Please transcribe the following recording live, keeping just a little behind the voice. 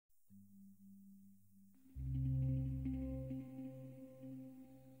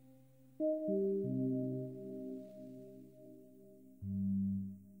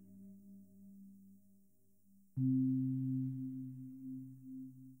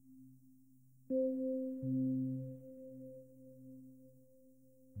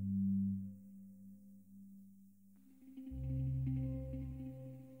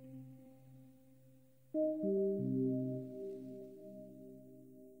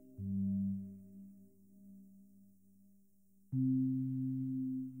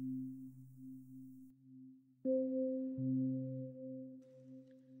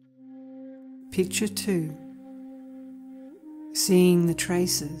Picture 2. Seeing the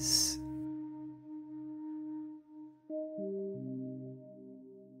traces.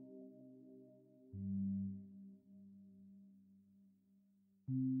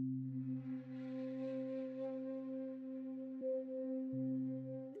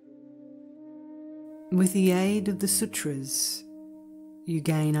 With the aid of the sutras, you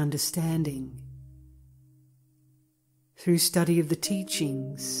gain understanding. Through study of the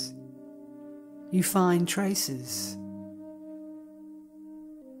teachings, you find traces.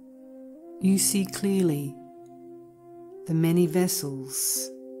 You see clearly the many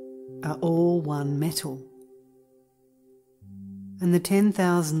vessels are all one metal, and the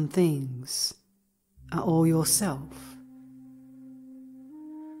 10,000 things are all yourself.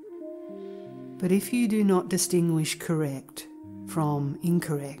 But if you do not distinguish correct from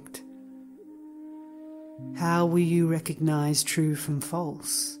incorrect, how will you recognize true from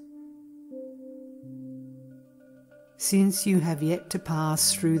false? Since you have yet to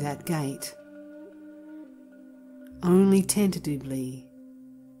pass through that gate, only tentatively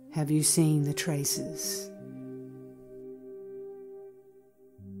have you seen the traces.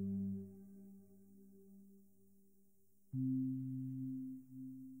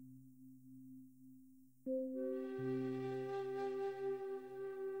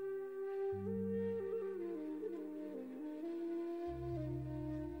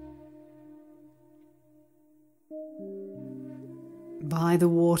 By the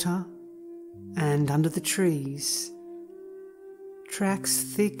water and under the trees, tracks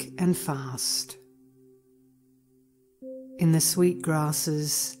thick and fast. In the sweet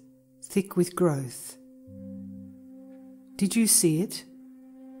grasses, thick with growth. Did you see it,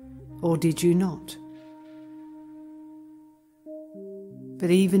 or did you not?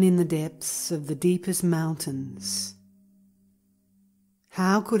 But even in the depths of the deepest mountains,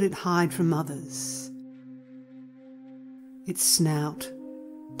 how could it hide from others? Its snout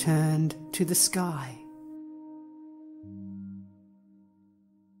turned to the sky.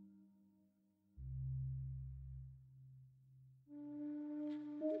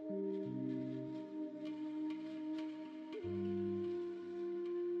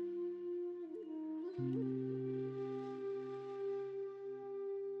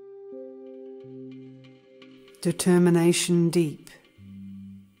 Determination deep.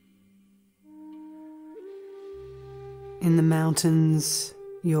 In the mountains,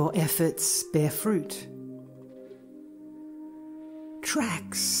 your efforts bear fruit.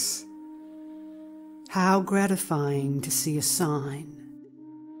 Tracks. How gratifying to see a sign.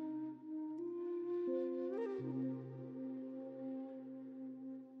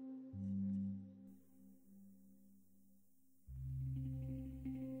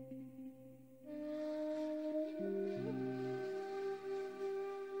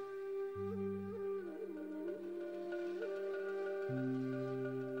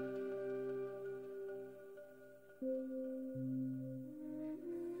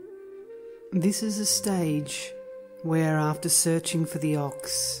 This is a stage where, after searching for the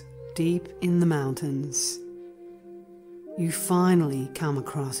ox deep in the mountains, you finally come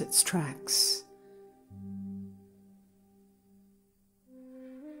across its tracks.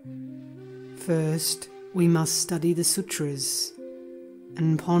 First, we must study the sutras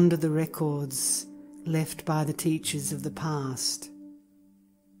and ponder the records left by the teachers of the past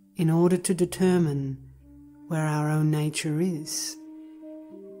in order to determine where our own nature is.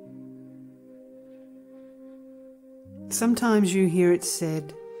 Sometimes you hear it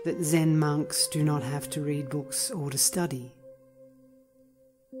said that Zen monks do not have to read books or to study.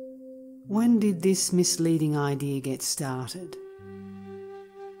 When did this misleading idea get started?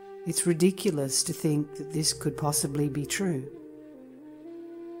 It's ridiculous to think that this could possibly be true.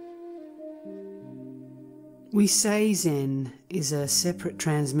 We say Zen is a separate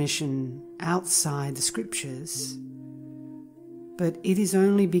transmission outside the scriptures, but it is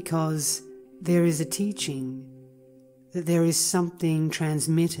only because there is a teaching that there is something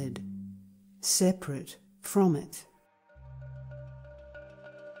transmitted, separate from it.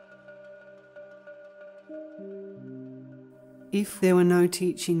 If there were no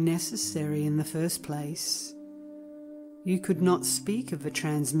teaching necessary in the first place, you could not speak of a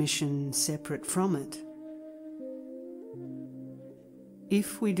transmission separate from it.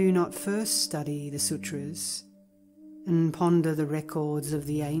 If we do not first study the sutras and ponder the records of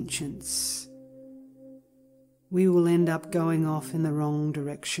the ancients, we will end up going off in the wrong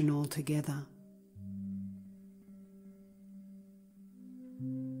direction altogether.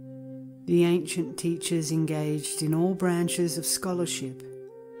 The ancient teachers engaged in all branches of scholarship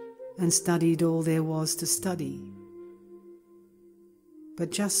and studied all there was to study. but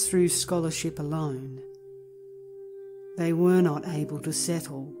just through scholarship alone, they were not able to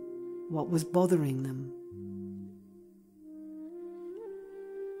settle what was bothering them.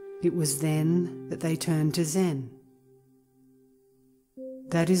 It was then that they turned to Zen.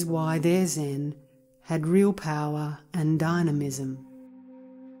 That is why their Zen had real power and dynamism.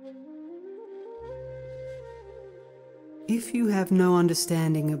 If you have no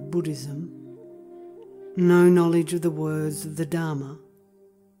understanding of Buddhism, no knowledge of the words of the Dharma,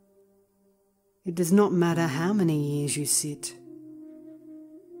 it does not matter how many years you sit,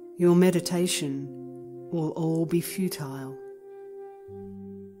 your meditation will all be futile.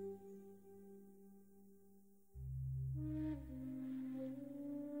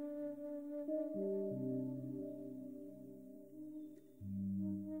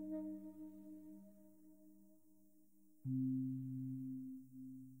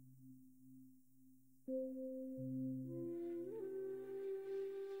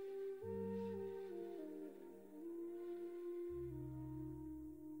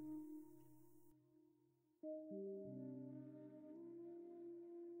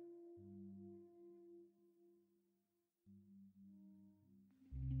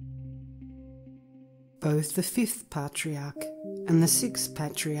 Both the fifth patriarch and the sixth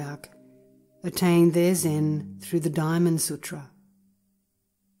patriarch attained their Zen through the Diamond Sutra.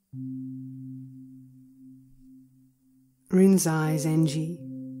 Rinzai Zenji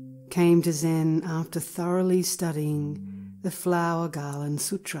came to Zen after thoroughly studying the Flower Garland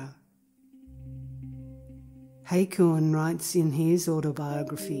Sutra. Heikuan writes in his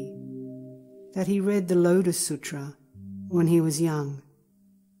autobiography that he read the Lotus Sutra when he was young,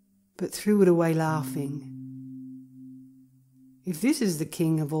 but threw it away laughing. If this is the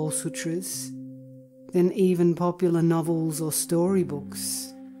king of all sutras, then even popular novels or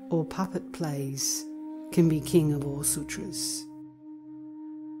storybooks or puppet plays can be king of all sutras.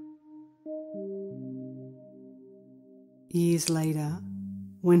 Years later,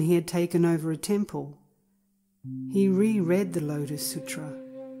 when he had taken over a temple, he reread the Lotus Sutra.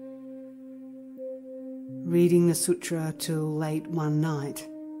 Reading the sutra till late one night,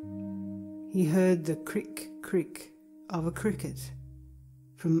 he heard the crick-crick of a cricket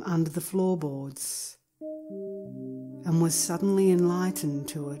from under the floorboards and was suddenly enlightened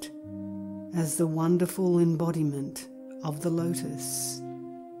to it as the wonderful embodiment of the lotus.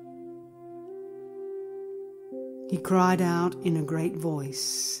 He cried out in a great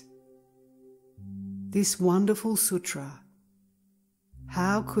voice, "This wonderful sutra,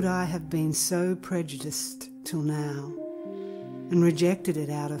 how could I have been so prejudiced till now and rejected it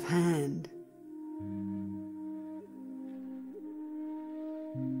out of hand?"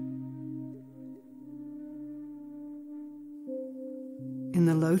 In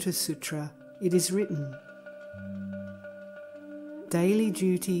the Lotus Sutra, it is written, "Daily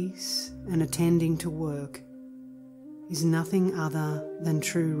duties and attending to work is nothing other than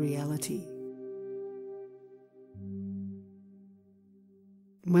true reality."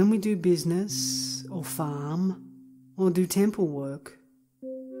 When we do business or farm or do temple work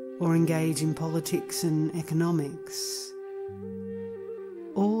or engage in politics and economics,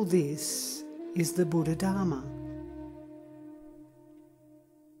 all this is the Buddha Dharma.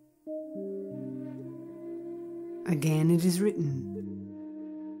 Again it is written,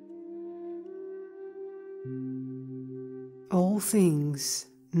 "All things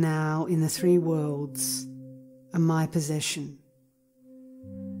now in the three worlds are my possession.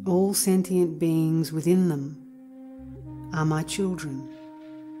 All sentient beings within them are my children."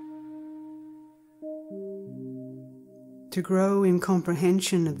 To grow in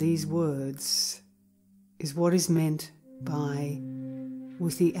comprehension of these words is what is meant by,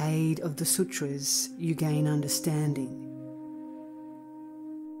 "With the aid of the sutras you gain understanding."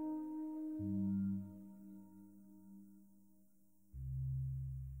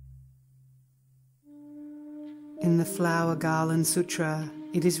 In the Flower Garland Sutra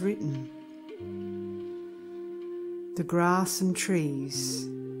it is written, "The grass and trees,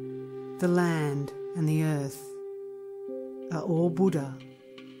 the land and the earth are all Buddha.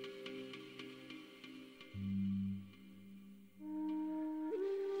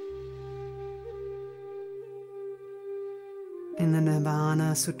 In the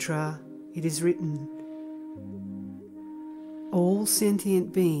Nibbana Sutra it is written, "All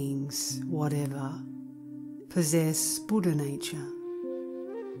sentient beings, whatever, possess Buddha nature."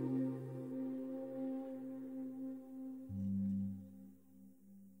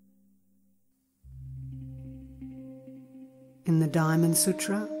 In the Diamond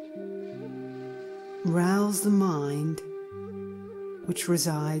Sutra, "Rouse the mind which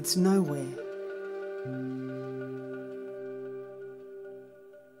resides nowhere."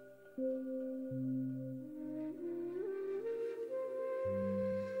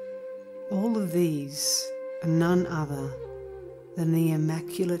 All of these are none other than the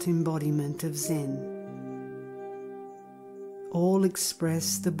immaculate embodiment of Zen. All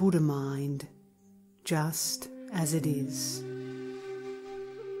express the Buddha mind just as it is.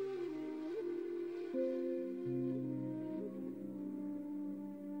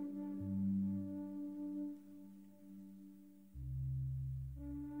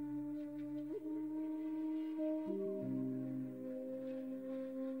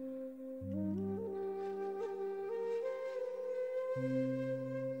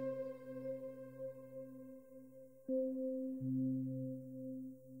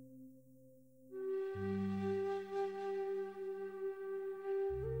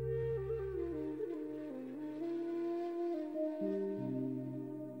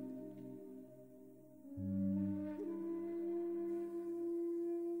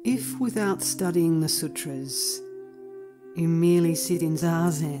 If without studying the sutras, you merely sit in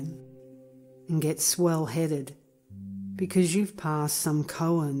zazen and get swell-headed because you've passed some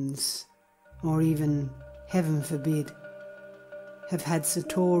koans, or even, heaven forbid, have had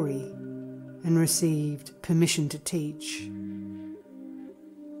satori and received permission to teach,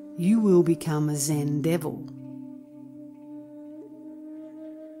 you will become a Zen devil.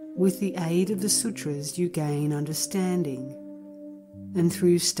 With the aid of the sutras you gain understanding, and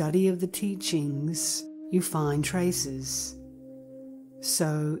through study of the teachings you find traces.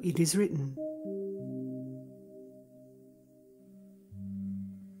 So it is written.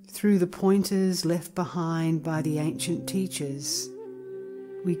 Through the pointers left behind by the ancient teachers,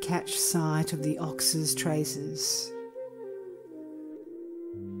 we catch sight of the ox's traces.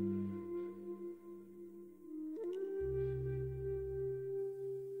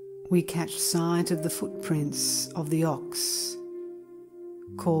 We catch sight of the footprints of the ox,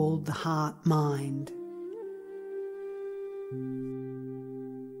 called the heart-mind.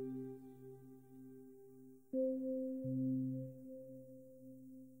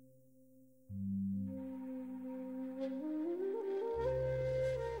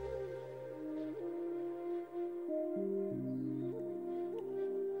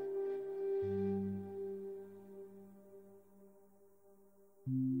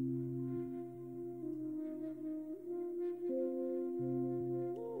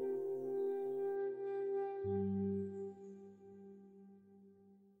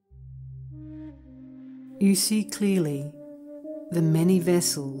 You see clearly the many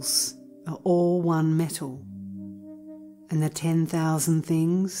vessels are all one metal, and the 10,000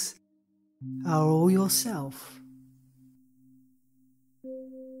 things are all yourself.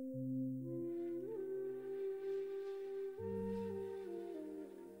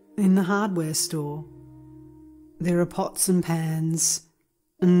 In the hardware store, there are pots and pans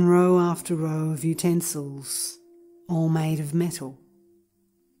and row after row of utensils, all made of metal.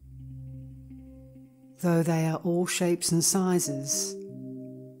 Though they are all shapes and sizes,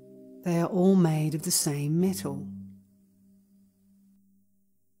 they are all made of the same metal.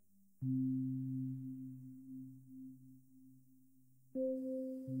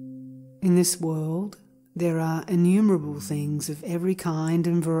 In this world, there are innumerable things of every kind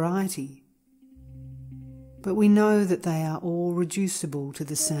and variety, but we know that they are all reducible to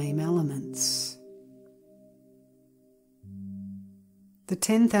the same elements. The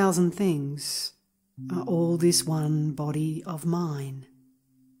 10,000 things are all this one body of mine.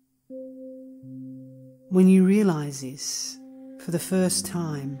 When you realize this for the first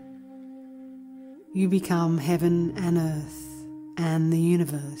time, you become heaven and earth and the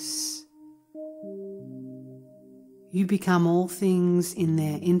universe. You become all things in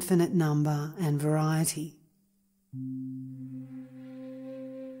their infinite number and variety.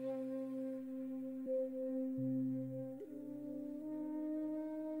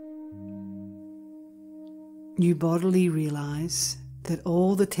 You bodily realize that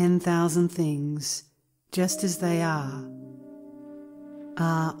all the 10,000 things, just as they are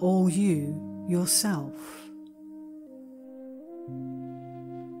all you yourself.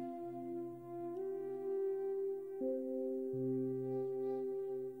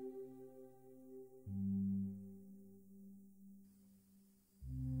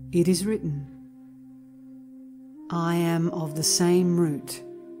 It is written, I am of the same root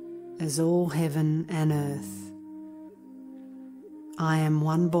as all heaven and earth. I am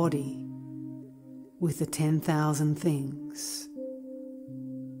one body with the 10,000 things.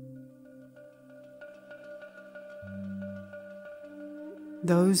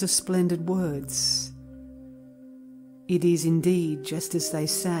 Those are splendid words. It is indeed just as they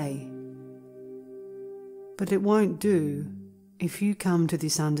say. But it won't do if you come to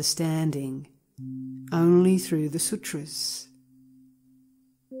this understanding only through the sutras.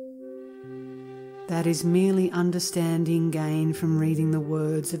 that is merely understanding gained from reading the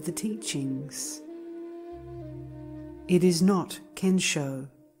words of the teachings. It is not kensho,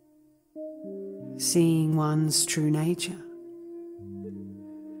 seeing one's true nature.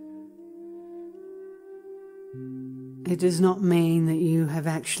 It does not mean that you have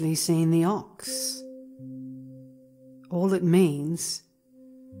actually seen the ox. All it means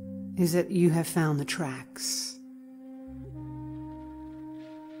is that you have found the tracks.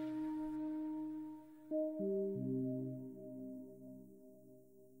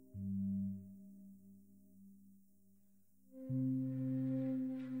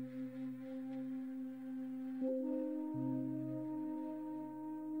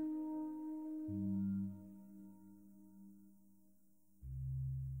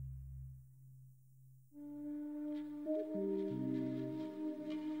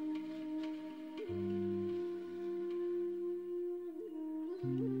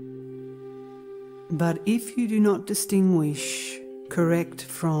 But if you do not distinguish correct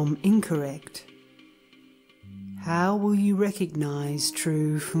from incorrect, how will you recognize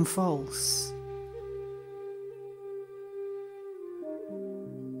true from false?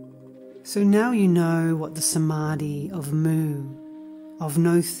 So now you know what the samadhi of mu, of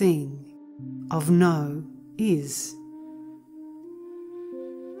no thing, of no is.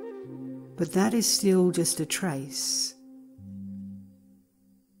 But that is still just a trace.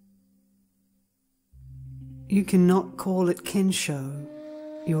 You cannot call it kensho,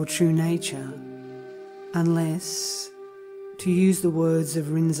 your true nature, unless, to use the words of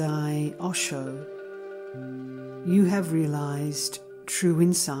Rinzai Osho, you have realized true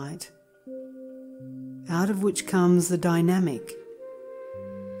insight, out of which comes the dynamic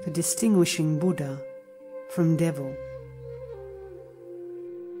for distinguishing Buddha from devil.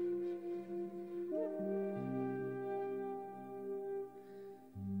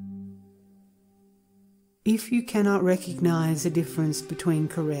 If you cannot recognize the difference between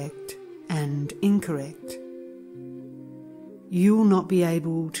correct and incorrect, you will not be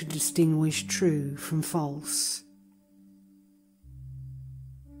able to distinguish true from false.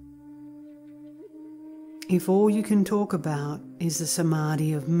 If all you can talk about is the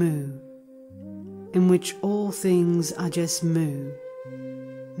samadhi of mu, in which all things are just mu,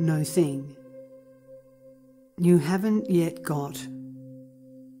 no thing, you haven't yet got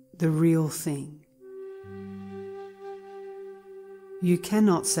the real thing. You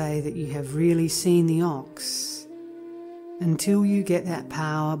cannot say that you have really seen the ox until you get that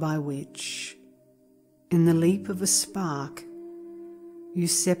power by which, in the leap of a spark, you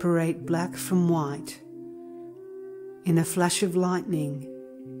separate black from white. In a flash of lightning,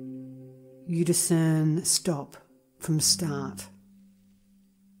 you discern stop from start.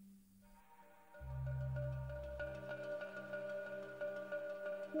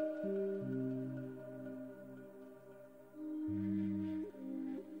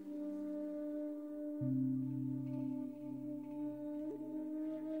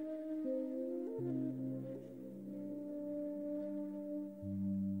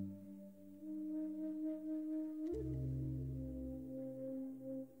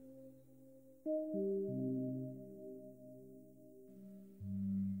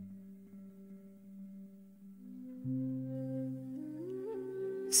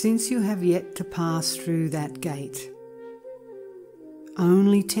 Since you have yet to pass through that gate,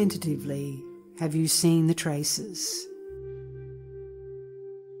 only tentatively have you seen the traces.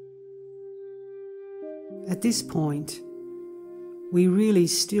 At this point, we really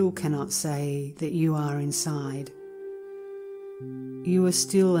still cannot say that you are inside. You are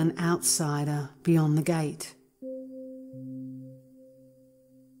still an outsider beyond the gate.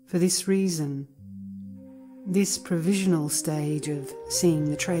 For this reason, this provisional stage of seeing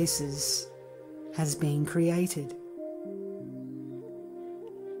the traces has been created.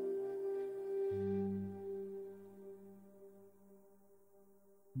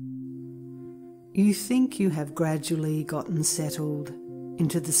 You think you have gradually gotten settled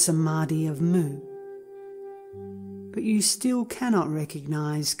into the samadhi of mu, but you still cannot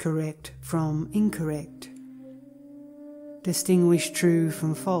recognize correct from incorrect, distinguish true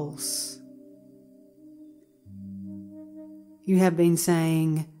from false. You have been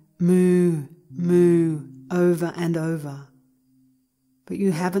saying mu, mu over and over, but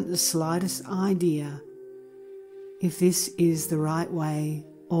you haven't the slightest idea if this is the right way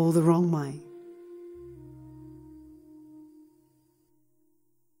or the wrong way.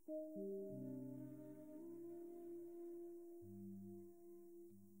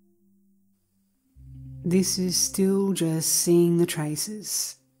 This is still just seeing the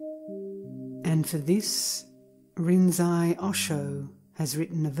traces, and for this, Rinzai Osho has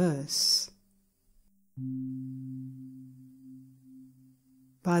written a verse.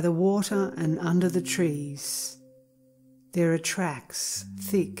 By the water and under the trees, there are tracks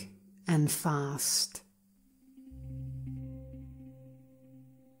thick and fast.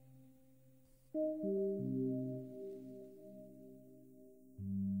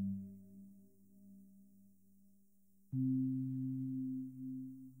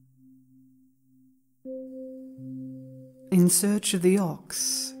 In search of the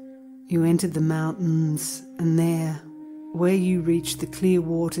ox, you entered the mountains, and there, where you reached the clear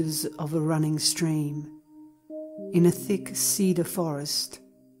waters of a running stream, in a thick cedar forest,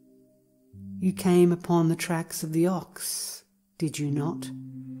 you came upon the tracks of the ox, did you not?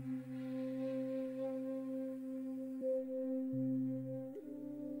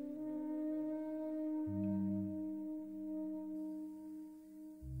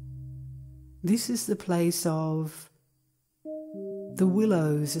 This is the place of the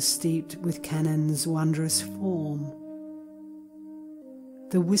willows are steeped with Canon's wondrous form.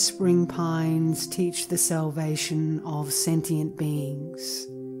 The whispering pines teach the salvation of sentient beings.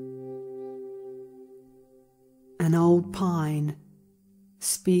 An old pine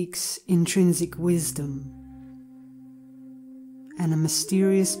speaks intrinsic wisdom, and a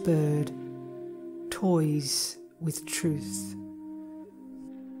mysterious bird toys with truth.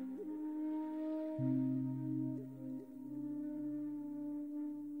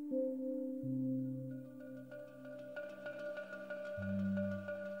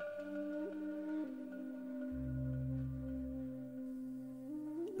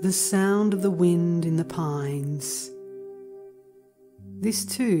 The sound of the wind in the pines. This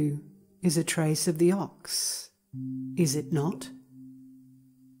too is a trace of the ox, is it not?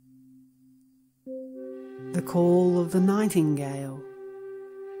 The call of the nightingale.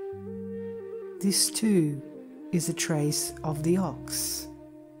 This too is a trace of the ox,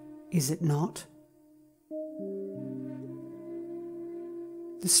 is it not?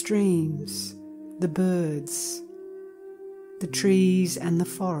 The streams, the birds, the trees and the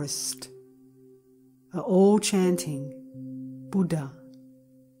forest are all chanting Buddha,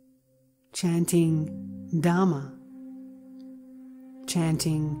 chanting Dharma,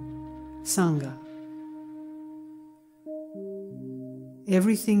 chanting Sangha.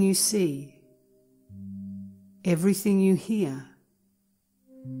 Everything you see, everything you hear,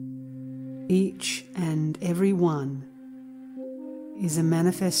 each and every one is a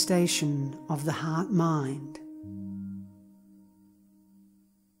manifestation of the heart-mind.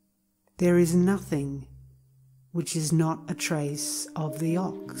 There is nothing which is not a trace of the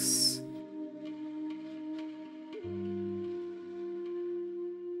ox.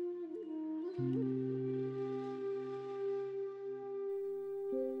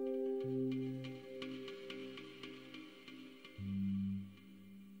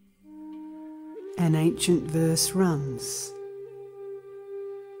 An ancient verse runs,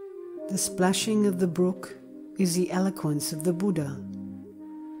 "The splashing of the brook is the eloquence of the Buddha.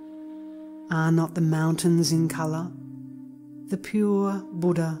 Are not the mountains in colour the pure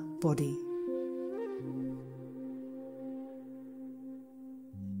Buddha body?"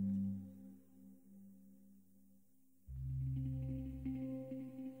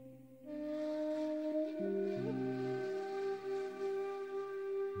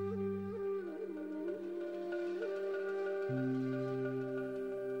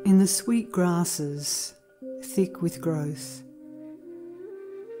 In the sweet grasses, thick with growth,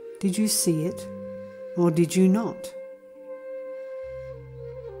 did you see it, or did you not?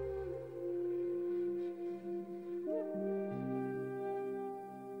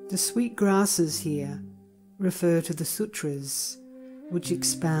 The sweet grasses here refer to the sutras which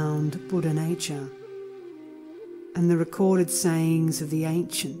expound Buddha nature, and the recorded sayings of the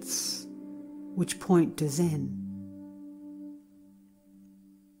ancients which point to Zen.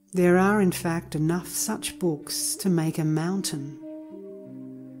 There are in fact enough such books to make a mountain.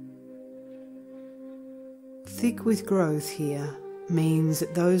 Thick with growth here means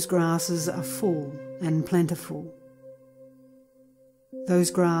that those grasses are full and plentiful. Those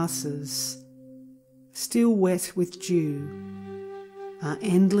grasses, still wet with dew, are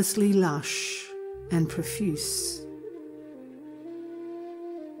endlessly lush and profuse.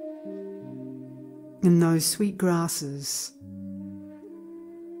 In those sweet grasses,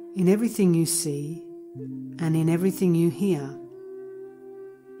 in everything you see and in everything you hear,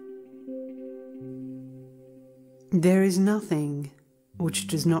 there is nothing which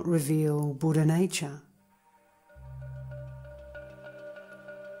does not reveal Buddha nature.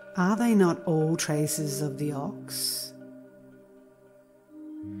 Are they not all traces of the ox?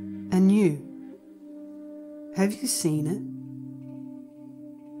 And you, have you seen it?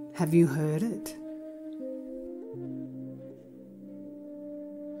 Have you heard it?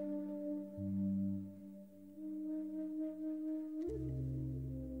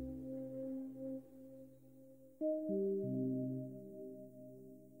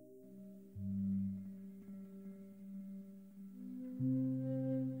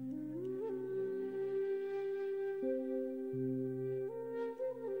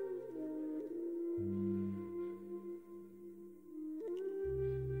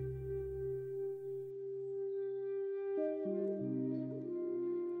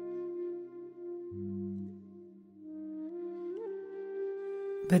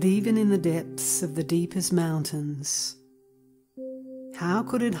 But even in the depths of the deepest mountains, how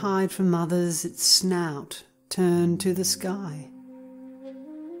could it hide from others its snout turned to the sky?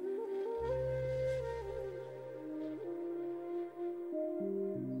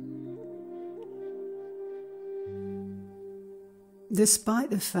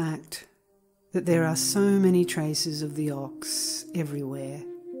 Despite the fact that there are so many traces of the ox everywhere,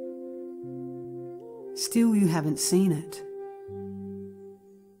 still you haven't seen it.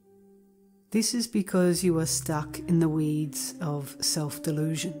 This is because you are stuck in the weeds of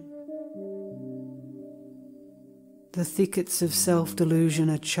self-delusion. The thickets of self-delusion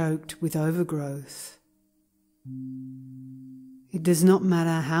are choked with overgrowth. It does not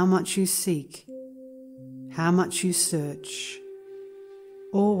matter how much you seek, how much you search,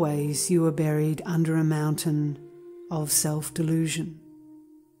 always you are buried under a mountain of self-delusion,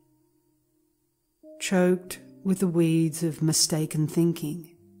 choked with the weeds of mistaken thinking,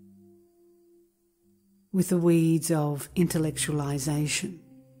 with the weeds of intellectualization.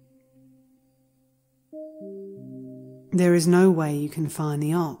 There is no way you can find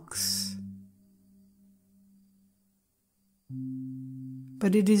the ox.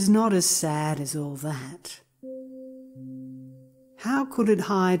 But it is not as sad as all that. How could it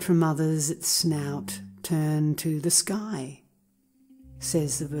hide from others its snout turned to the sky?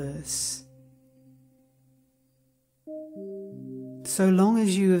 Says the verse. So long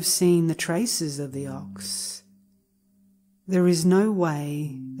as you have seen the traces of the ox, there is no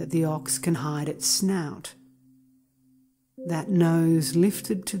way that the ox can hide its snout, that nose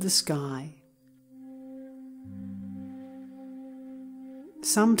lifted to the sky.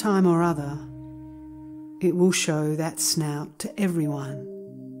 Sometime or other, it will show that snout to everyone.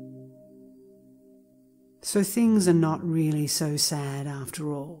 So things are not really so sad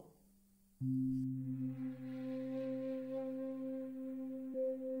after all.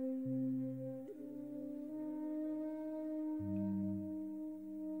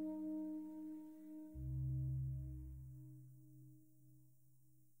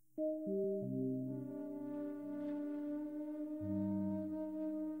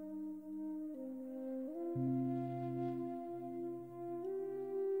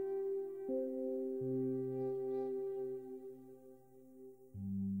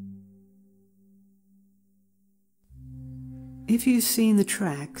 If you've seen the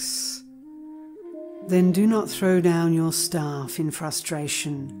tracks, then do not throw down your staff in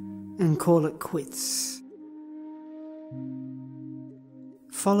frustration and call it quits.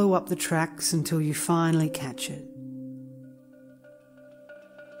 Follow up the tracks until you finally catch it.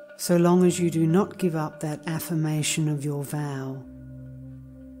 So long as you do not give up that affirmation of your vow,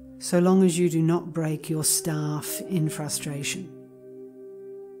 so long as you do not break your staff in frustration,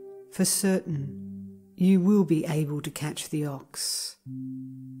 for certain, you will be able to catch the ox.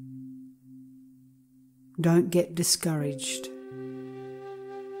 Don't get discouraged.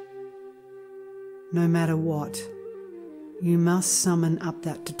 No matter what, you must summon up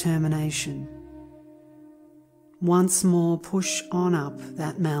that determination. Once more push on up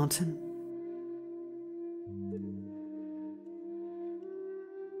that mountain.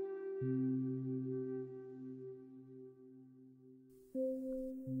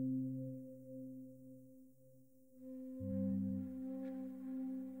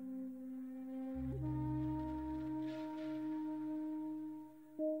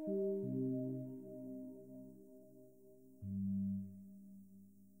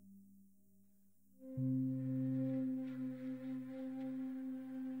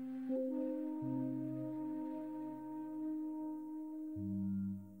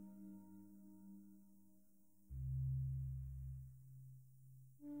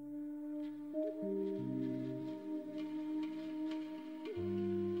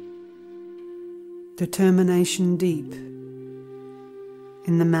 Determination deep.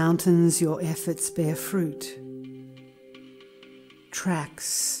 In the mountains your efforts bear fruit.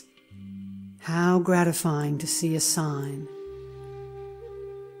 Tracks. How gratifying to see a sign.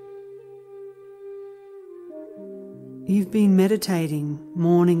 You've been meditating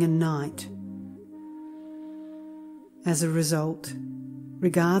morning and night. As a result,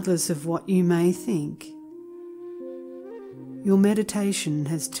 regardless of what you may think, your meditation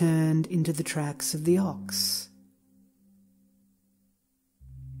has turned into the tracks of the ox.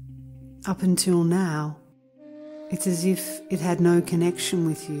 Up until now, it's as if it had no connection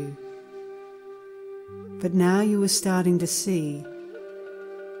with you. But now you are starting to see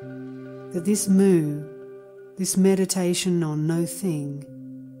that this meditation on no thing,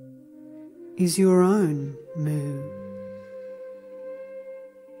 is your own mu.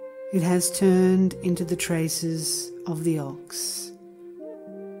 It has turned into the traces of the ox.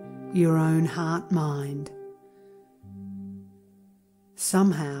 your own heart-mind.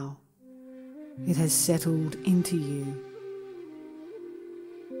 Somehow it has settled into you.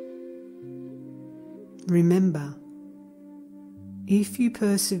 Remember, if you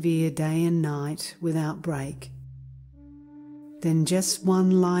persevere day and night without break, then just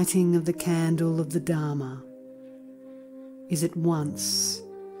one lighting of the candle of the Dharma is at once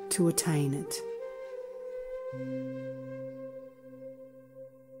to attain it.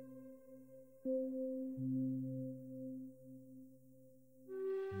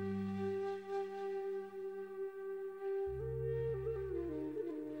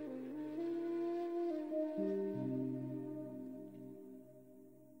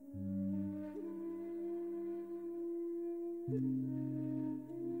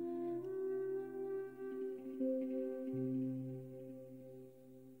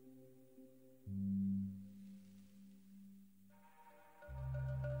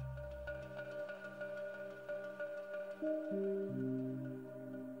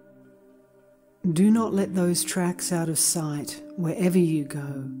 Do not let those tracks out of sight wherever you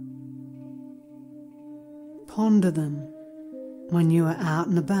go. Ponder them when you are out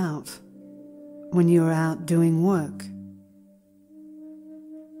and about, when you are out doing work.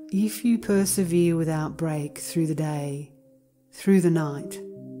 If you persevere without break through the day, through the night,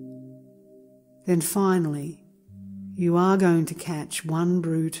 then finally you are going to catch one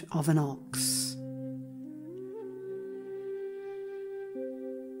brute of an ox.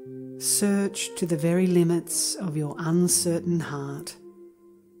 Search to the very limits of your uncertain heart.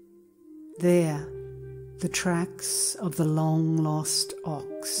 There, the tracks of the long-lost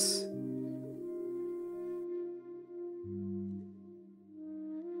ox.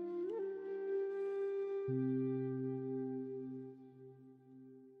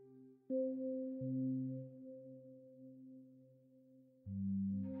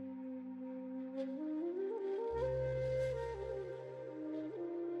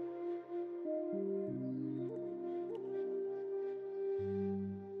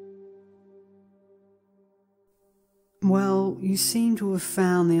 Well, you seem to have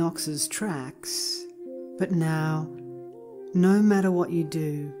found the ox's tracks, but now, no matter what you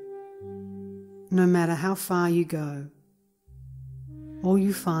do, no matter how far you go, all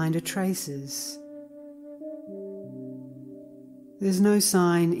you find are traces. There's no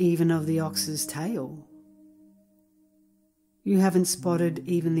sign even of the ox's tail. You haven't spotted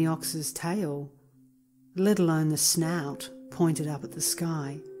even the ox's tail, let alone the snout pointed up at the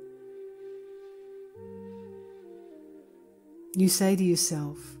sky. You say to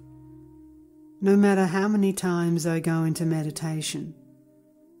yourself, no matter how many times I go into meditation,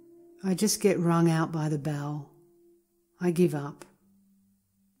 I just get wrung out by the bell. I give up.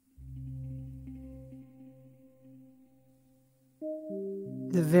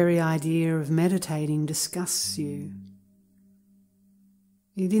 The very idea of meditating disgusts you.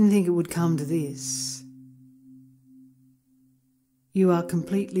 You didn't think it would come to this. You are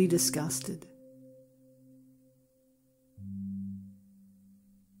completely disgusted.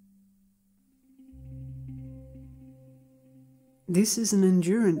 This is an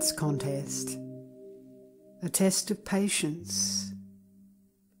endurance contest, a test of patience.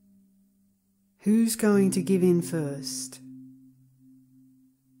 Who's going to give in first?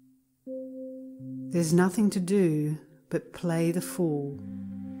 There's nothing to do but play the fool,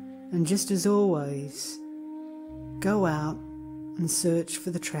 and just as always, go out and search for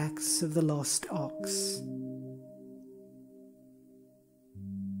the tracks of the lost ox.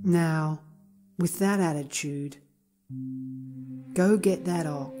 Now, with that attitude, go get that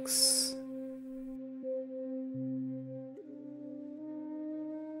ox.